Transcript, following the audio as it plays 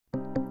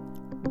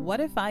What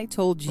if I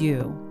told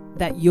you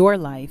that your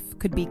life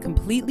could be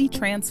completely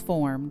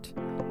transformed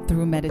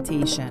through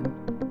meditation?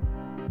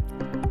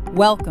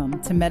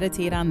 Welcome to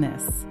Meditate on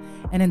This,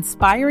 an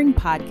inspiring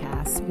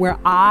podcast where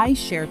I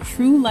share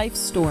true life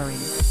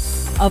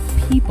stories of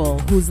people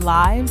whose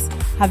lives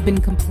have been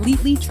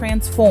completely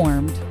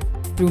transformed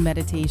through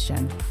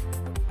meditation.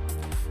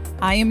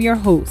 I am your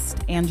host,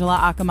 Angela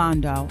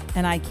Accomando,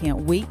 and I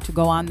can't wait to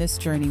go on this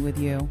journey with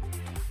you.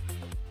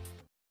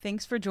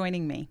 Thanks for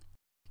joining me.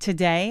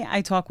 Today,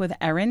 I talk with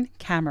Erin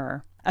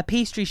Kammerer, a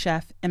pastry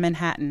chef in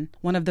Manhattan,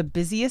 one of the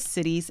busiest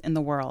cities in the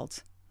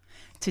world.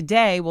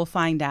 Today, we'll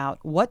find out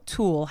what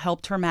tool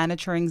helped her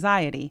manage her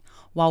anxiety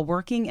while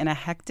working in a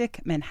hectic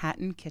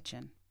Manhattan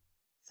kitchen.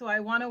 So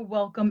I want to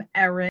welcome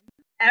Erin.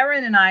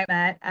 Erin and I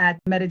met at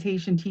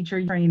meditation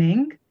teacher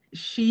training.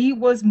 She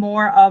was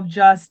more of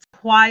just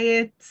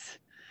quiet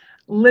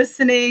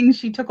listening.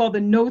 She took all the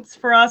notes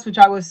for us, which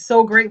I was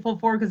so grateful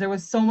for because there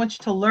was so much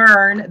to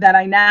learn that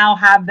I now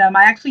have them.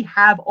 I actually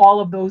have all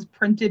of those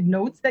printed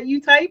notes that you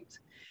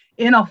typed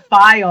in a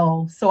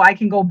file so I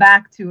can go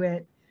back to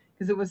it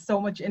because it was so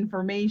much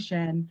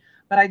information.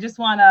 But I just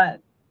want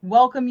to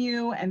welcome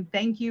you and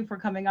thank you for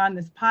coming on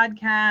this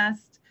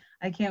podcast.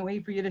 I can't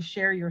wait for you to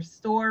share your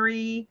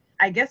story.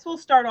 I guess we'll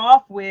start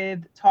off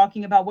with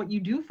talking about what you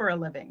do for a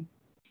living.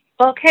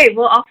 Okay,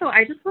 well, also,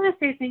 I just want to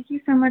say thank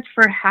you so much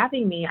for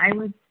having me. I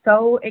was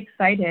so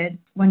excited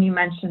when you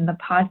mentioned the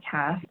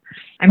podcast.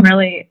 I'm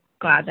really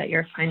glad that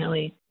you're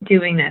finally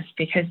doing this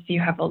because you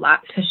have a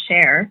lot to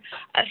share.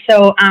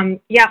 I'm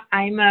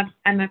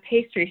a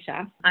pastry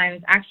chef. I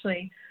was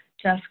actually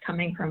just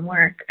coming from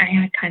work. I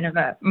had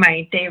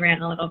my day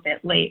ran a little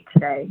bit late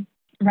today.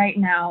 Right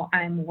now,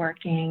 I'm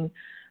working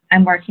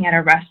at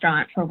a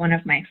restaurant for one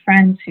of my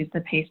friends who's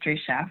the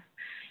pastry chef.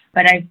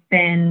 But I've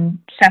been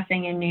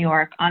chefing in New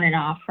York on and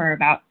off for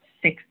about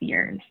 6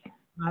 years.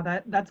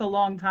 Wow, that's a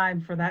long time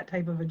for that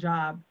type of a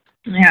job.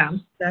 Yeah.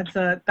 That's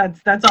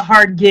a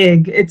hard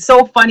gig. It's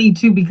so funny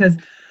too because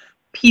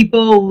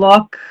people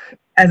look,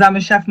 as I'm a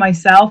chef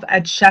myself,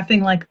 at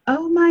chefing like,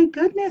 oh my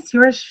goodness,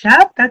 you're a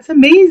chef? That's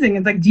amazing.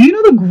 It's like, do you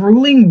know the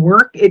grueling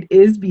work it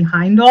is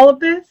behind all of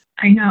this?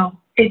 I know.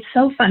 It's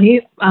so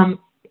funny.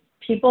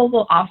 People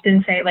will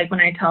often say, like when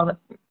I tell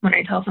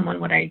someone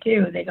what I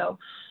do, they go,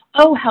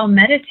 oh, how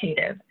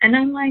meditative. And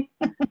I'm like,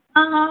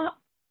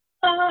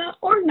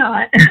 or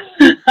not.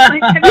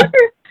 Like,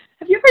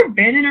 have you ever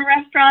been in a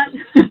restaurant?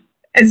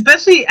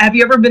 Especially, have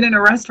you ever been in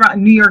a restaurant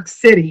in New York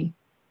City?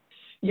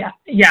 Yeah,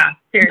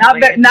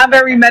 seriously. Not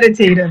very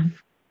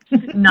meditative.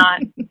 No,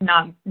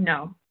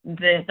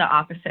 the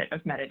opposite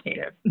of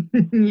meditative.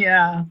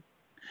 Yeah.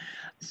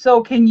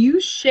 So can you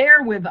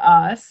share with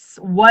us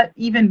what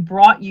even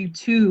brought you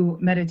to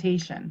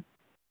meditation?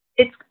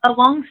 It's a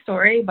long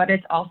story, but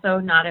it's also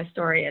not a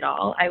story at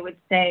all. I would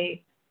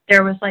say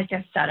there was like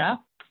a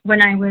setup.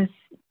 When I was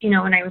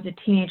a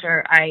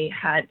teenager, I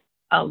had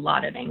a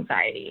lot of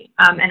anxiety.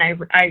 And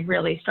I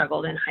really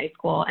struggled in high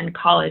school, and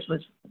college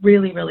was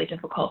really, really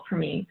difficult for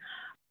me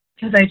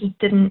because I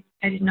didn't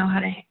know how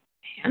to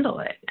handle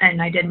it.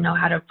 And I didn't know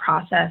how to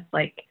process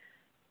like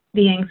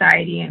the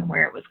anxiety and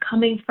where it was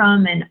coming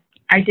from. And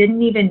I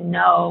didn't even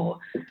know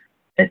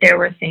that there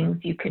were things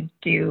you could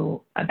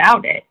do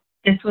about it.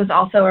 This was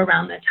also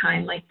around the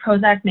time like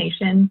Prozac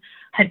Nation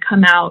had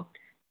come out.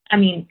 I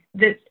mean,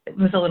 this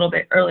was a little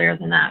bit earlier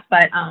than that,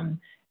 but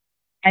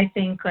I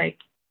think like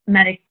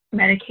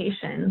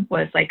medication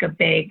was like a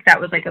big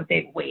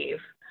wave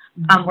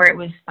where it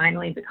was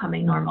finally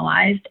becoming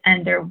normalized,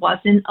 and there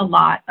wasn't a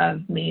lot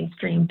of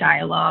mainstream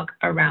dialogue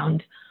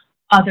around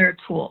other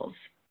tools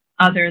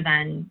other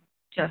than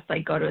just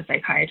like go to a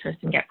psychiatrist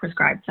and get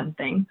prescribed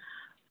something.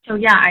 So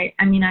yeah,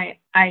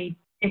 I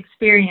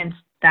experienced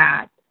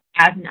that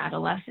as an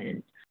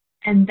adolescent.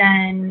 And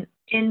then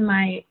in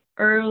my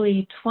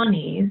early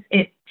 20s,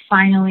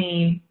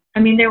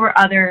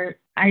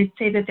 I'd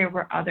say that there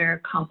were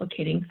other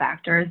complicating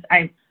factors.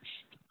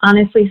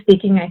 Honestly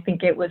speaking, I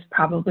think it was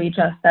probably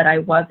just that I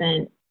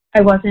wasn't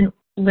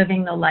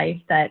living the life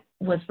that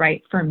was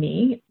right for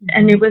me.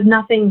 And it was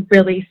nothing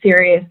really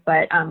serious,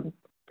 but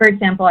for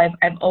example,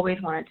 I've always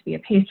wanted to be a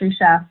pastry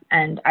chef,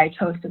 and I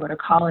chose to go to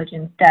college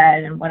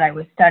instead, and what I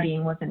was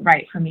studying wasn't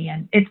right for me.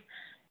 And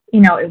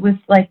it was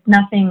like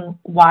nothing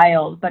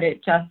wild, but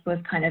it just was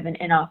kind of an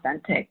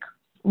inauthentic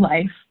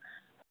life.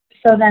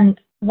 So then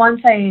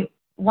once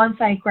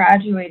I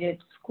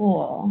graduated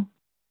school,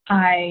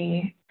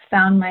 I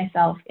found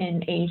myself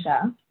in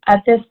Asia.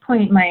 At this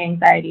point, my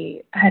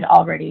anxiety had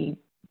already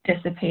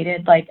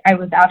dissipated. Like I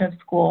was out of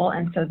school,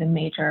 and so the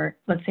major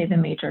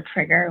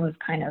trigger was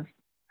kind of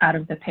out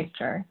of the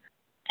picture.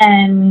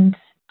 And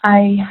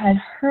I had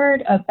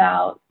heard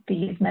about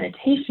these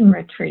meditation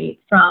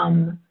retreats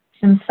from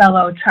some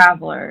fellow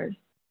travelers,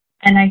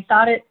 and I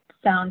thought it's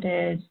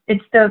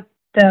the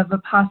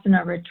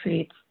Vipassana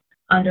retreats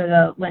under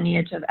the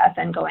lineage of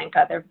S.N.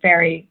 Goenka. They're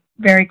very,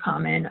 very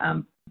common.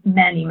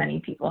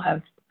 Many people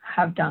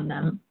have done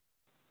them.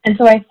 And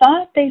so I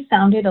thought they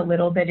sounded a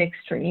little bit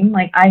extreme.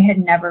 Like I had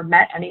never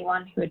met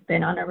anyone who had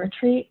been on a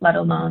retreat, let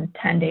alone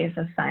 10 days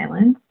of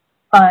silence.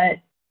 But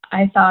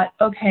I thought,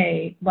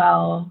 okay,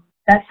 well,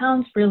 that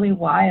sounds really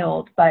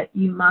wild, but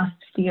you must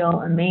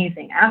feel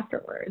amazing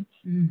afterwards.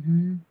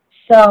 Mm-hmm.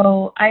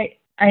 So I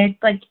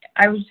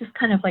was just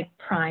kind of like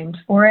primed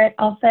for it,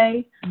 I'll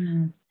say.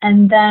 Mm.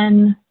 And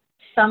then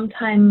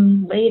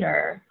sometime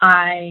later,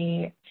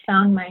 I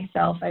found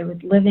myself, I was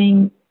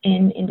living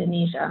in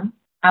Indonesia,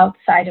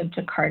 outside of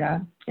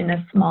Jakarta, in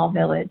a small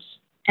village.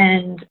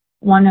 And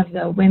one of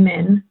the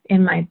women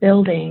in my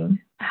building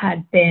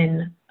had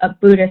been a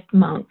Buddhist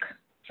monk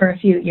for a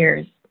few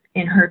years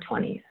in her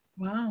 20s.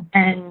 Wow.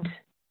 And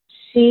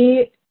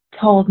she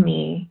told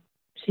me,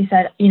 she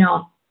said,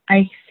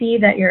 I see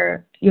that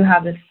you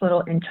have this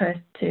little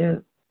interest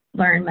to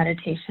learn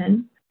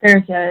meditation.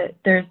 There's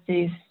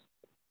these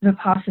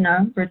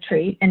Vipassana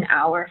retreat an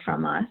hour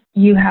from us.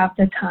 You have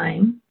the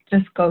time,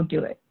 just go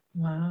do it.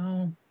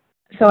 Wow.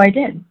 So I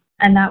did.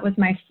 And that was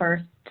my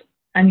first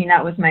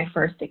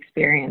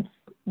experience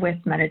with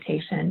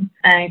meditation.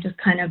 And I just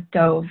kind of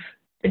dove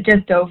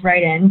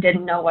right in,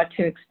 didn't know what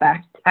to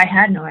expect. I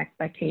had no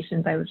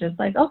expectations. I was just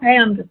like, okay,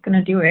 I'm just going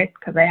to do it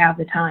because I have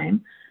the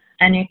time.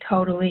 And it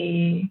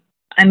totally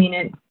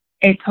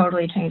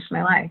changed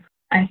my life.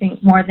 I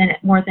think more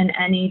than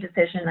any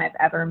decision I've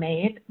ever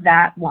made,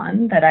 that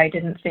one that I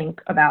didn't think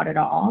about at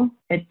all,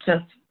 it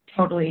just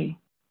totally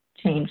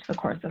changed the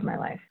course of my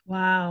life.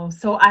 Wow.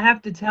 So I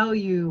have to tell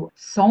you,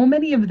 so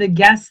many of the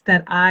guests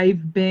that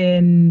I've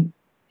been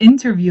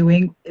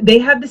interviewing, they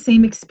had the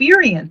same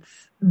experience.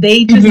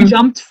 They just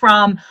jumped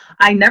from,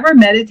 I never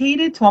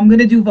meditated to I'm going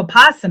to do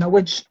Vipassana,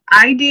 which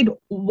I did.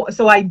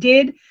 So I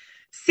did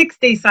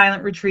 6-day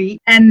silent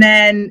retreat. And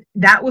then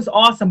that was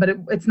awesome, but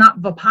it's not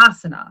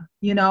Vipassana,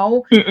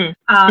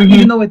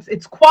 even though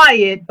it's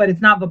quiet, but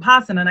it's not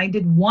Vipassana. And I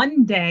did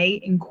 1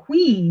 day in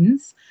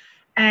Queens,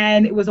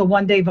 and it was a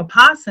 1-day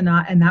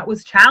Vipassana, and that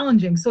was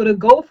challenging. So to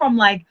go from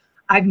like,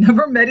 I've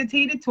never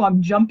meditated to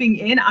I'm jumping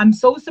in, I'm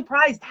so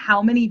surprised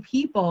how many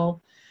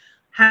people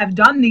have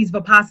done these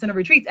Vipassana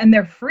retreats, and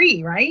they're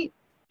free, right?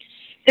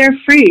 They're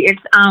free.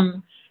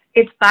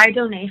 It's by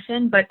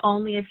donation, but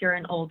only if you're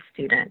an old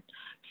student.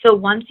 So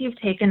once you've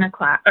taken a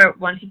class, or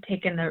once you've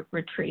taken the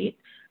retreat,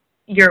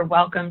 you're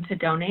welcome to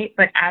donate.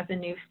 But as a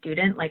new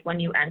student, like when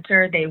you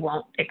enter, they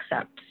won't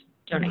accept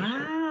donations.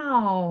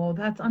 Wow,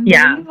 that's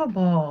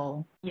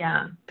unbelievable.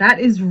 Yeah. That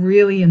is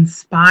really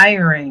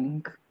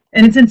inspiring.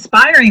 And it's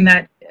inspiring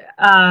that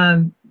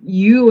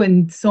you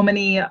and so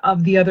many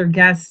of the other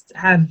guests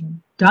have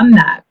done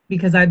that,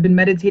 because I've been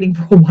meditating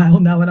for a while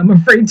now and I'm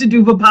afraid to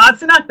do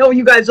Vipassana. I know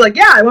you guys are like,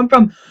 yeah, I went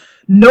from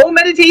no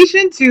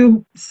meditation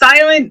to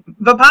silent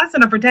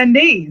Vipassana for 10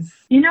 days.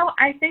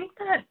 I think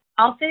that,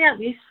 I'll say, at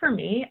least for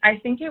me, I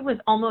think it was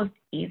almost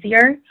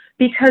easier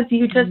because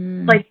you just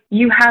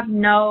you have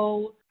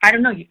no, I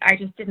don't know, I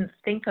just didn't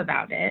think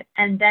about it.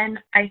 And then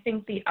I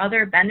think the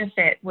other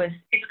benefit was,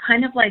 it's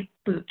kind of like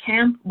boot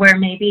camp where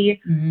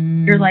maybe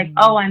you're like,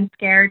 oh, I'm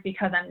scared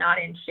because I'm not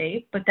in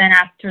shape. But then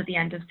after the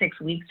end of 6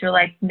 weeks, you're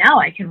like, now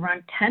I can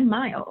run 10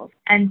 miles.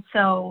 And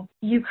so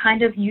you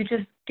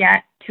just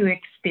get to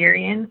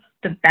experience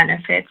the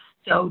benefits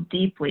so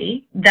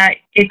deeply that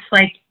it's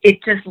like,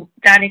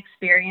 that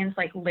experience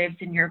like lives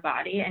in your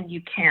body and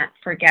you can't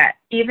forget.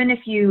 Even if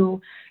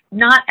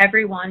not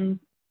everyone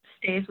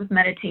stays with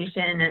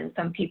meditation, and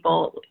some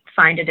people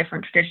find a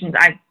different traditions.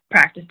 I've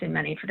practiced in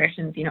many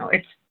traditions,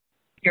 it's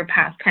your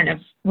path kind of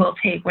will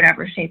take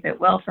whatever shape it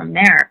will from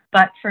there.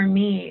 But for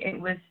me, it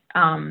was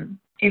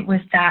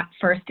that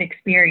first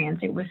experience.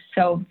 It was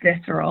so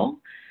visceral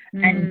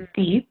and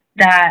deep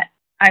that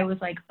I was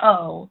like,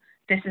 oh,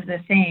 this is the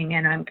thing.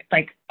 And I'm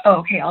like, oh,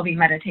 okay, I'll be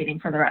meditating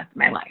for the rest of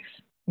my life.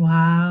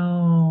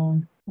 Wow.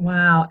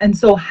 And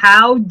so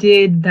how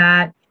did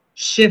that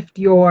shift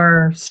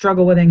your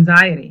struggle with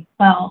anxiety?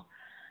 Well,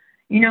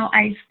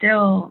 I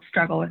still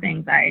struggle with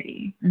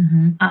anxiety.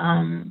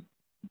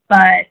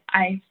 But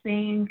I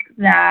think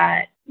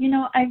that,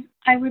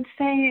 I would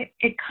say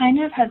it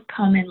kind of has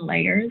come in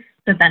layers,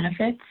 the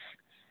benefits.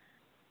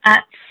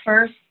 At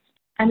first,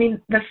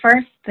 the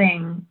first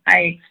thing I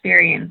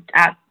experienced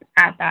at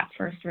that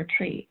first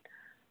retreat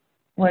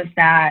was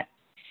that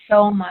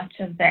so much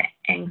of the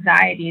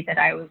anxiety that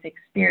I was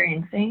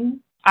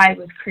experiencing, I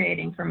was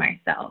creating for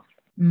myself.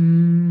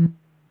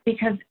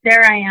 Because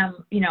there I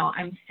am,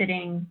 I'm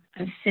sitting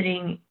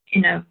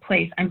in a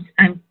place,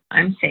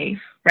 I'm safe,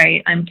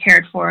 right? I'm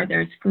cared for.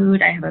 There's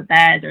food. I have a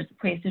bed. There's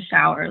a place to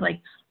shower. Like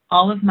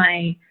all of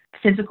my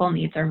physical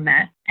needs are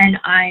met. And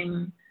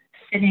I'm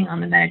sitting on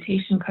the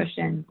meditation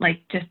cushion,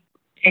 like just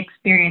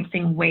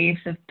experiencing waves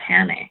of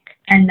panic.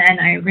 And then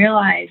I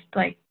realized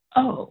like,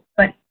 oh,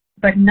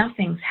 but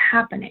nothing's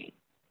happening.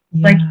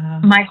 Yeah.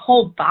 Like my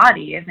whole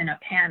body is in a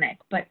panic,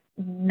 but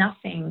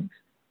nothing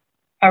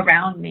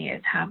around me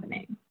is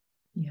happening.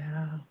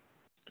 Yeah.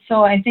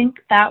 So I think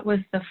that was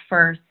the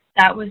first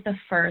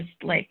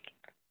like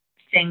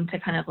thing to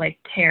kind of like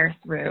tear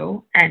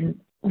through, and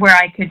where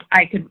I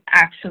could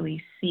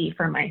actually see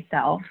for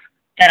myself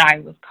that I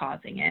was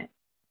causing it.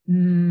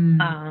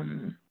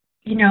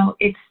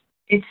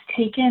 It's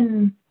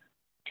taken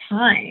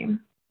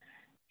time,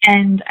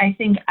 and I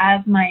think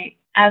as my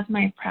as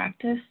my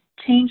practice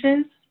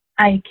changes,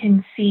 I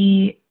can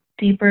see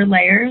deeper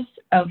layers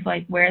of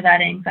like where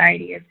that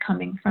anxiety is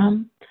coming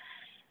from.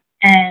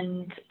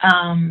 And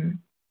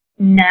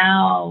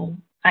now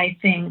I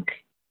think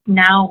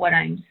what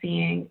I'm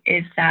seeing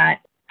is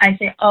that I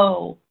say,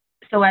 oh,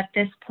 so at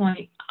this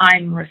point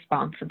I'm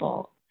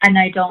responsible. And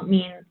I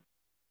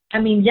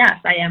mean, yes,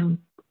 I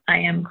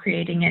am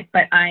creating it,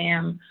 but I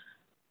am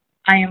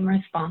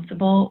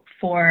responsible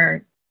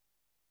for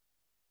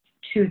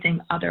choosing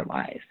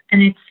otherwise.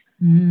 And it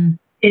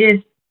is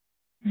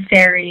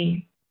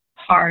very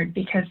hard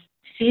because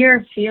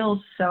fear feels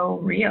so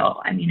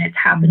real. I mean, it's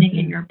happening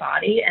in your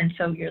body. And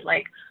so you're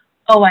like,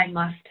 oh, I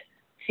must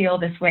feel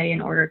this way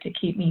in order to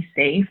keep me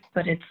safe.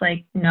 But it's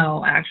like,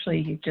 no,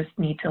 actually, you just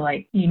need to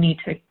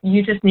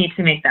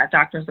make that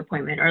doctor's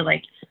appointment, or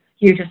like,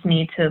 you just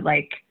need to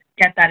like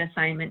get that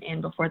assignment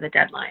in before the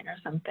deadline or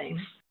something.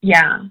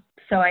 Yeah.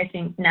 So I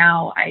think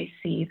now I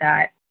see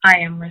that I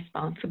am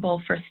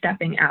responsible for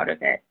stepping out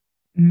of it.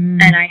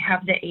 And I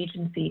have the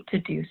agency to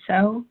do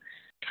so.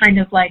 Kind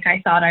of like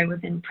I thought I was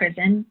in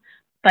prison,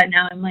 but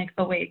now I'm like,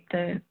 oh wait,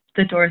 the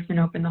door's been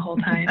open the whole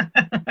time.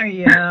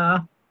 Yeah.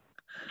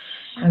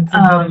 That's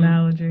a good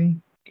analogy.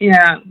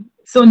 Yeah.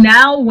 So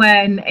now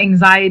when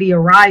anxiety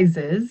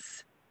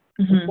arises,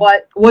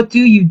 what do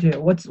you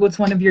do? What's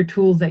one of your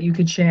tools that you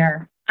could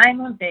share? I'm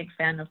a big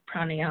fan of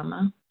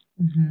pranayama.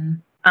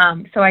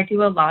 So I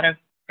do a lot of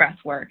breath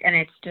work, and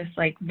it's just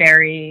like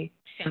very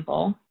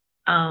simple.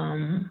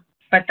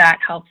 But that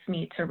helps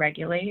me to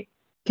regulate.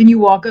 Can you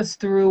walk us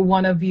through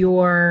one of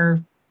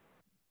your,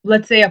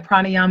 let's say, a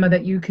pranayama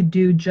that you could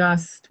do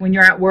just when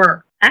you're at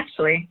work?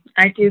 Actually,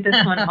 I do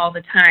this one all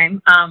the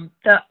time.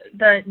 The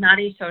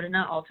Nadi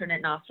Shodhana,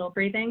 alternate nostril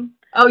breathing.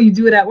 Oh, you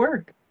do it at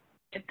work?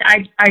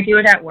 I do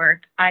it at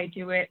work. I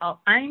do it.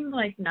 I'm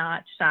like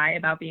not shy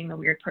about being the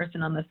weird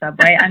person on the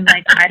subway. I'm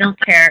like, I don't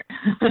care.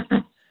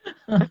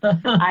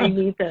 I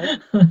need this.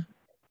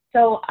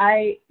 So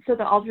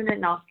the alternate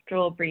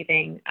nostril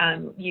breathing,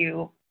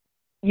 you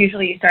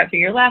start through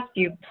your left,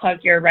 you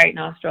plug your right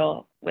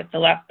nostril with the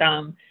left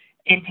thumb,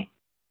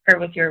 or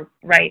with your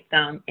right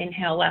thumb,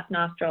 inhale left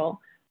nostril,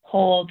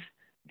 hold,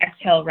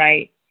 exhale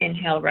right,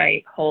 inhale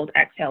right, hold,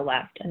 exhale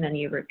left, and then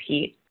you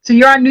repeat. So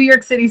you're on New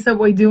York City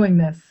subway doing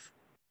this?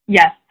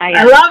 Yes, I am.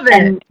 I love it.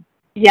 And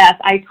yes,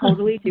 I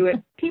totally do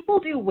it. People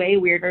do way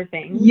weirder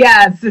things.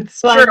 Yes, it's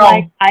true.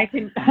 Like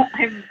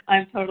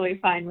I'm totally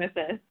fine with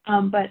this.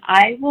 But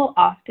I will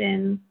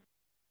often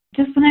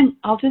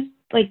I'll just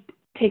like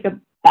take a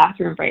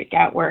bathroom break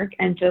at work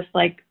and just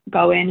like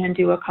go in and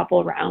do a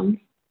couple rounds.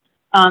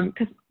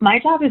 Because my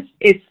job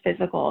is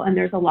physical and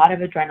there's a lot of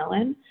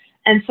adrenaline.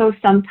 And so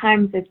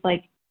sometimes it's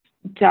like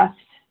just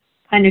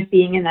kind of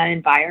being in that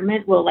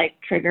environment will like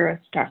trigger a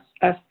stress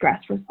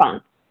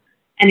response,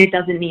 and it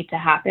doesn't need to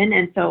happen.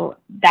 And so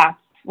that's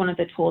one of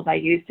the tools I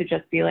use to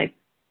just be like,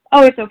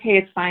 oh, it's okay,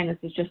 it's fine, this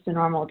is just a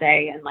normal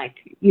day, and like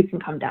you can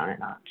come down a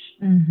notch.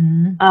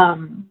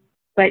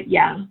 But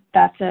yeah,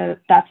 that's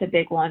a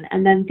big one.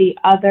 And then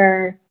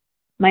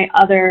my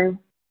other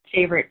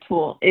favorite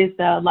tool is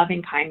the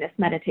loving kindness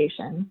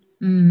meditation.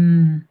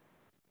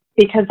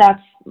 Because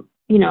that's,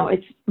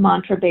 it's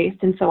mantra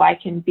based, and so I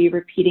can be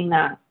repeating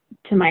that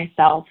to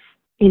myself,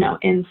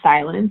 in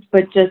silence,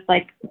 but just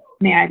like,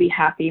 may I be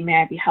happy,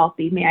 may I be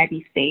healthy, may I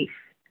be safe,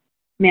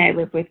 may I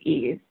live with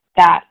ease.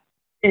 That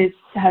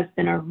has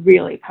been a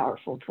really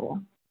powerful tool.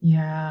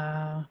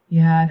 Yeah,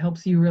 it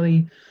helps you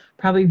really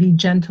probably be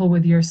gentle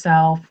with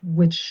yourself,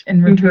 which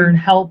in return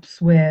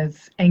helps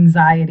with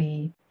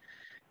anxiety.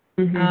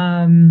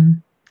 I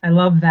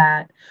love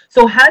that.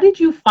 So how did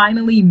you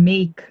finally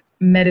make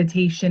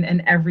meditation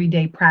an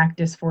everyday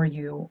practice for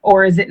you?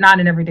 Or is it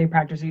not an everyday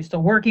practice? Are you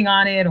still working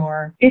on it,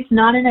 or? It's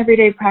not an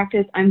everyday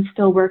practice. I'm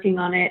still working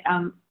on it.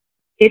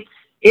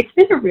 It's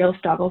been a real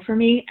struggle for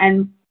me,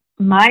 and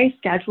my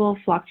schedule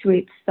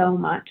fluctuates so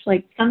much.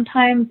 Like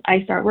sometimes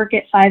I start work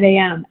at 5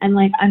 a.m. and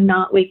like I'm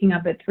not waking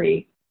up at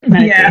 3 to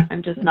meditate. Yeah.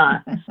 I'm just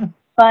not.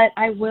 But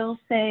I will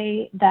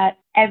say that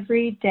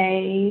every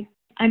day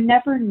I'm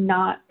never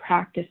not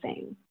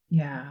practicing.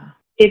 Yeah.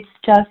 It's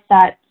just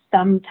that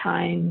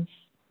sometimes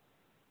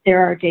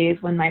there are days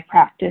when my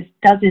practice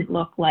doesn't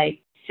look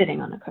like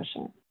sitting on a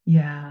cushion.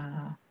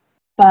 Yeah.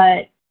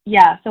 But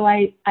yeah, so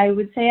I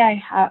would say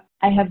I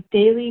have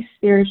daily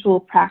spiritual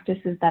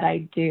practices that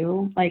I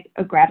do, like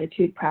a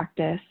gratitude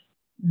practice.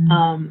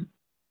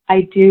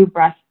 I do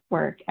breath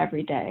work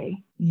every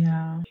day.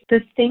 Yeah. The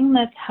thing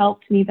that's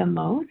helped me the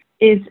most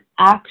is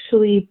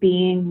actually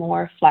being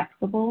more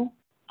flexible.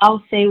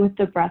 I'll say with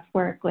the breath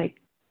work, like,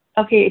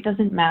 okay, it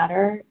doesn't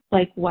matter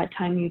like what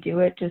time you do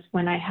it, just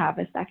when I have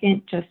a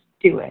second, just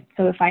do it.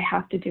 So if I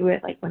have to do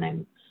it like when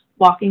I'm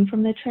walking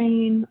from the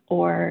train,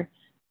 or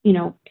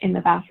in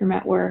the bathroom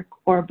at work,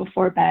 or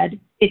before bed,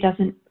 it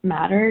doesn't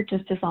matter,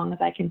 just as long as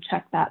I can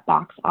check that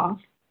box off.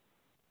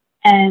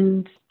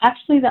 And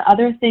actually the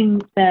other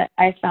thing that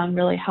I found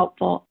really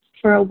helpful,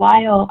 for a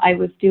while I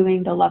was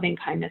doing the loving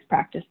kindness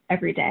practice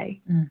every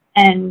day.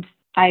 And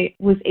I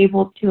was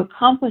able to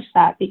accomplish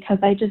that because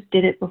I just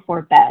did it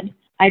before bed.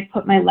 I'd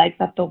put my legs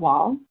up the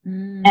wall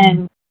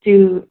and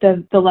do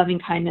the loving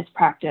kindness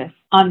practice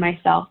on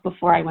myself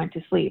before I went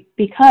to sleep,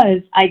 because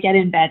I get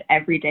in bed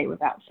every day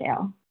without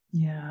fail.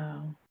 Yeah.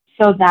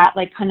 So that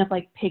like kind of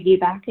like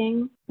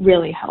piggybacking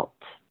really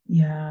helped.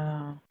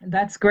 Yeah,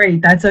 that's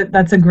great. That's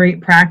a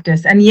great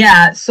practice. And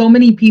yeah, so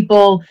many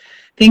people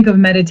think of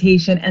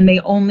meditation and they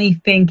only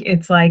think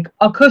it's like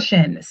a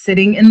cushion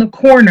sitting in the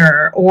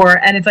corner,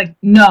 and it's like,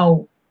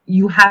 no,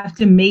 you have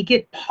to make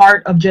it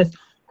part of just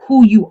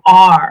who you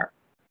are.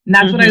 And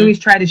that's what I always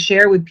try to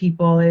share with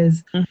people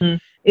is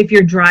if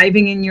you're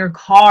driving in your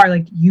car,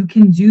 like you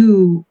can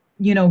do,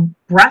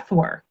 breath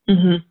work,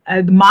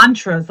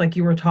 mantras, like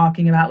you were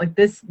talking about, like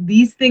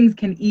these things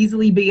can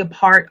easily be a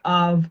part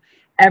of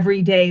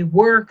everyday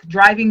work,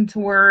 driving to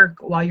work,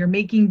 while you're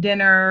making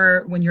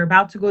dinner, when you're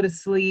about to go to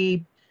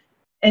sleep.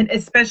 And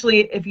especially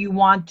if you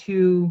want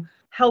to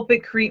help it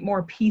create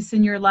more peace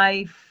in your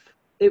life,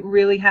 it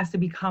really has to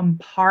become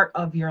part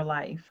of your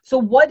life. So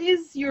what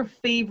is your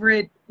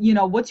favorite,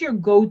 what's your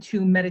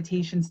go-to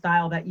meditation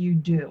style that you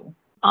do?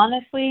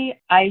 Honestly,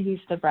 I use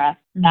the breath.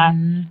 That's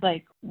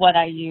like what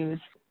I use,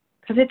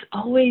 because it's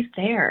always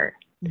there.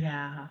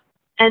 Yeah.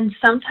 And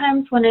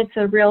sometimes when it's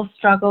a real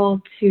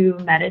struggle to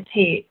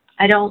meditate,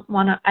 I don't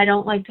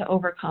like to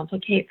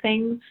overcomplicate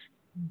things.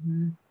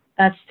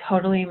 That's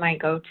totally my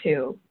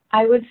go-to.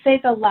 I would say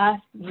the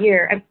last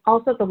year, and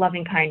also the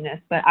loving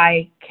kindness, but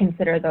I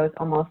consider those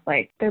almost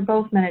like they're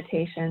both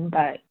meditation,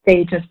 but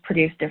they just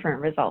produce different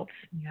results.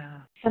 Yeah.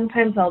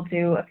 Sometimes I'll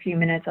do a few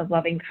minutes of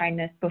loving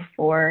kindness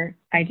before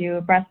I do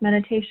a breath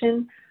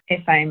meditation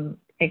if I'm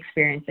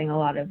experiencing a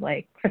lot of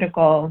like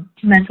critical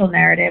mental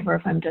narrative, or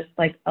if I'm just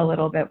like a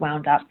little bit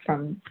wound up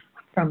from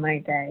my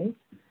day.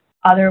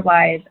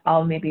 Otherwise,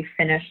 I'll maybe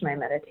finish my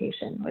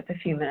meditation with a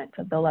few minutes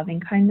of the loving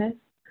kindness.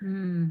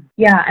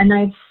 Yeah, and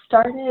I've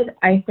started,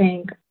 I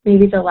think,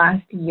 maybe the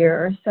last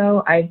year or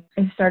so, I've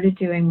started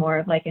doing more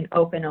of like an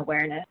open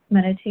awareness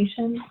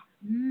meditation,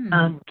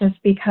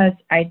 just because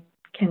I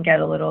can get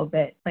a little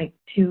bit like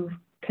too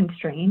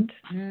constrained.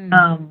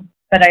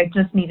 But I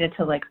just needed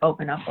to like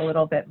open up a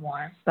little bit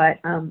more. But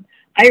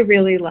I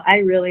really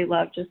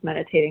love just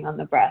meditating on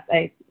the breath.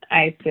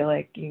 I feel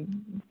like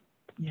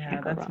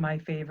that's my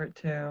favorite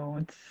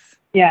too. It's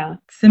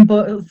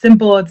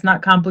simple. It's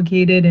not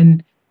complicated,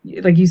 and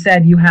like you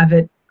said, you have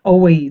it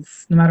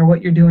always, no matter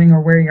what you're doing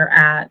or where you're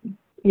at.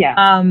 Yeah.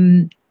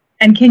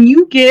 And can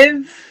you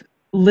give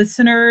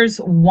listeners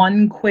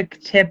one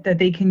quick tip that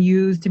they can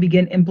use to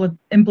begin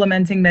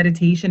implementing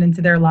meditation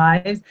into their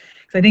lives?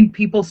 Because I think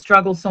people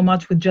struggle so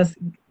much with, just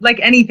like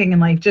anything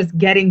in life, just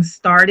getting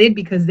started,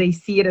 because they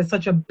see it as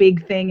such a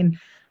big thing. And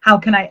how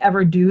can I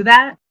ever do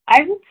that?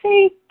 I would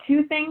say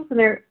two things,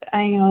 and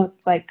I know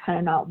it's like kind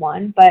of not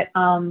one, but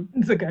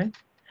it's okay.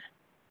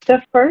 The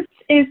first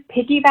is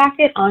piggyback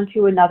it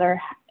onto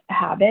another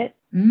habit.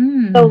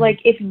 So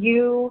like if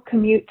you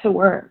commute to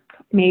work,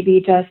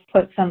 maybe just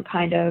put some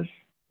kind of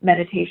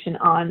meditation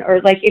on, or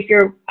like if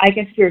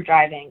you're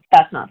driving,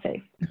 that's not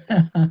safe.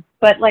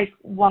 But like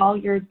while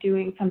you're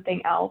doing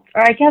something else,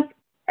 or I guess,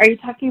 are you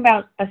talking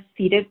about a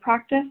seated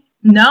practice?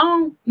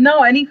 No,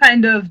 any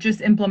kind of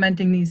just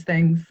implementing these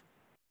things.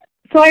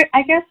 So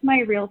I guess my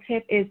real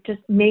tip is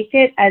just make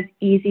it as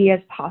easy as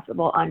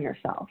possible on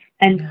yourself.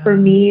 And for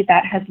me,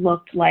 that has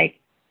looked like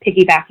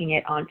piggybacking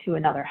it onto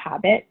another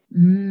habit.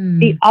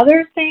 The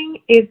other thing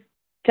is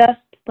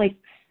just like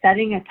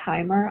setting a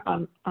timer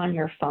on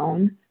your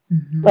phone,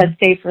 let's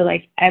say for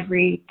like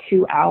every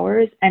 2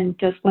 hours. And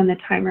just when the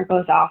timer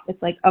goes off,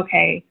 it's like,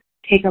 okay,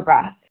 take a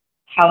breath.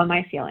 How am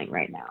I feeling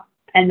right now?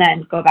 And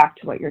then go back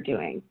to what you're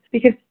doing,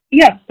 because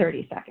you have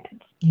 30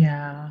 seconds.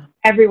 Yeah.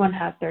 Everyone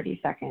has 30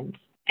 seconds.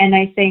 And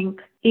I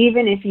think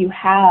even if you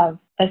have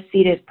a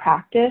seated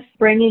practice,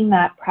 bringing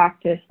that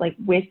practice like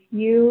with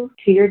you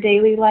to your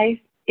daily life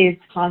is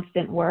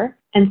constant work.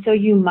 And so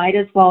you might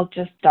as well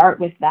just start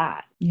with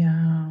that.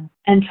 Yeah.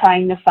 And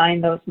trying to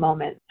find those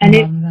moments. And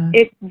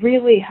it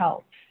really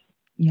helps.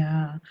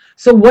 Yeah.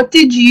 So what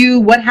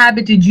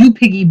habit did you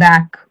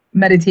piggyback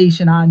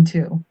meditation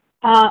onto?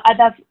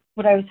 That's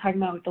what I was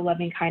talking about with the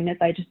loving kindness.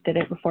 I just did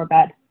it before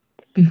bed.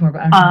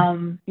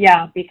 Okay.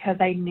 Yeah, because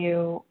I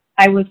knew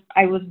I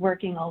was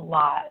working a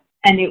lot,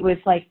 and it was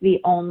like the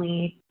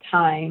only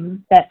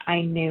time that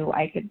I knew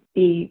I could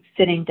be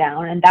sitting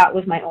down, and that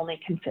was my only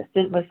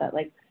consistent, was that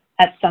like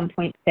at some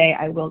point today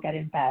I will get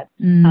in bed.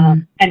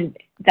 And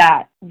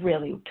that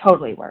really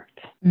totally worked.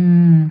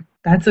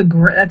 That's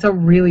a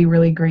really,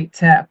 really great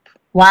tip.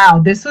 Wow,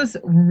 this was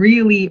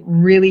really,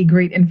 really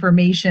great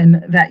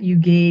information that you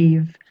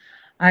gave.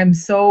 I'm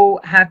so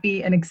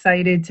happy and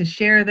excited to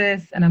share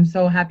this, and I'm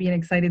so happy and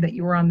excited that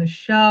you were on the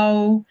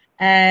show.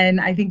 And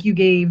I think you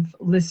gave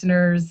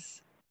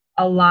listeners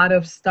a lot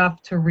of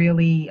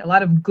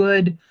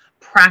good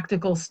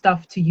practical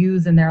stuff to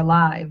use in their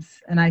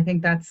lives. And I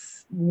think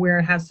that's where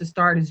it has to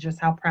start, is just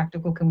how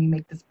practical can we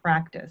make this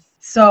practice.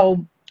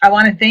 So I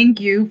want to thank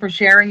you for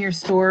sharing your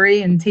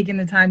story and taking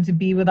the time to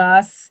be with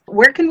us.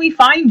 Where can we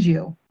find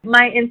you?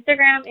 My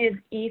Instagram is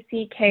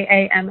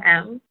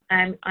ECKAMM.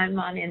 I'm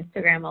on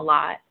Instagram a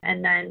lot.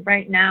 And then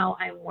right now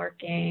I'm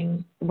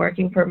working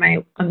for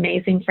my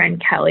amazing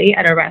friend Kelly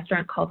at a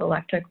restaurant called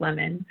Electric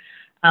Lemon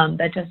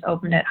that just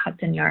opened at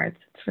Hudson Yards.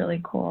 It's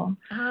really cool.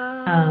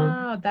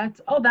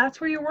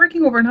 That's where you're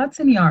working, over in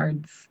Hudson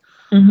Yards.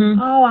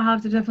 Mm-hmm. Oh, I'll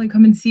have to definitely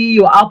come and see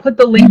you. I'll put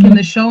the link in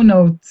the show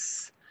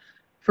notes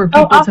for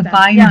people awesome. to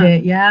find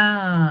it.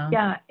 Yeah.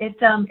 Yeah,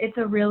 it's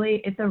a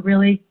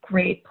really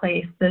great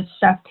place. The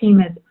chef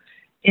team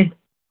is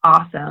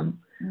awesome.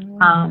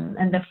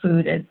 And the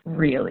food is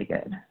really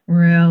good.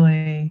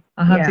 Really?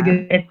 I'll have to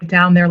get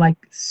down there like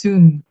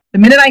soon. The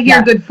minute I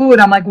hear good food,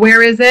 I'm like,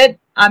 where is it?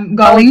 I'm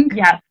going.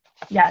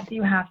 Yes,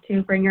 you have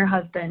to bring your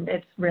husband.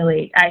 It's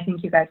really, I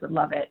think you guys would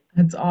love it.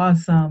 That's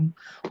awesome.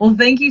 Well,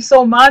 thank you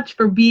so much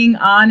for being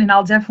on, and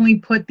I'll definitely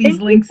put these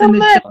links in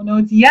the show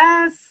notes.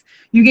 Yes.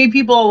 You gave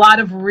people a lot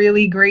of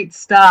really great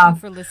stuff.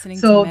 For listening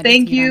so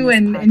thank you,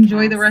 and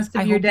enjoy the rest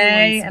of your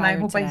day. And I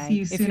hope I see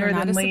you sooner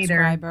than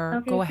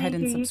later. Go ahead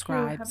and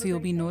subscribe so you'll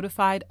be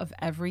notified of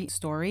every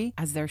story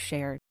as they're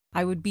shared.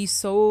 I would be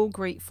so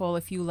grateful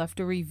if you left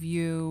a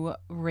review,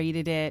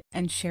 rated it,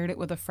 and shared it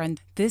with a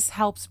friend. This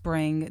helps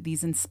bring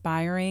these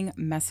inspiring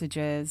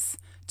messages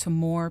to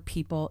more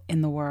people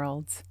in the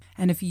world.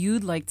 And if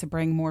you'd like to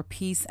bring more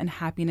peace and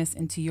happiness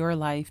into your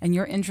life and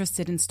you're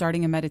interested in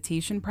starting a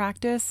meditation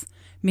practice,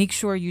 make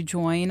sure you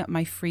join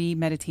my free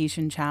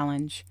meditation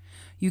challenge.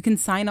 You can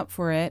sign up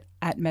for it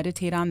at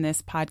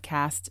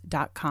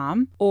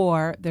meditateonthispodcast.com,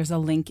 or there's a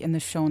link in the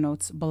show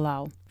notes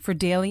below. For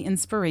daily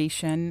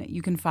inspiration,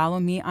 you can follow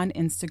me on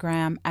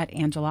Instagram at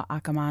Angela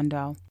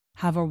Accomando.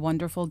 Have a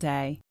wonderful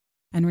day.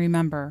 And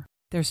remember,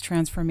 there's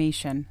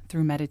transformation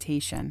through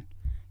meditation.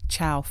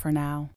 Ciao for now.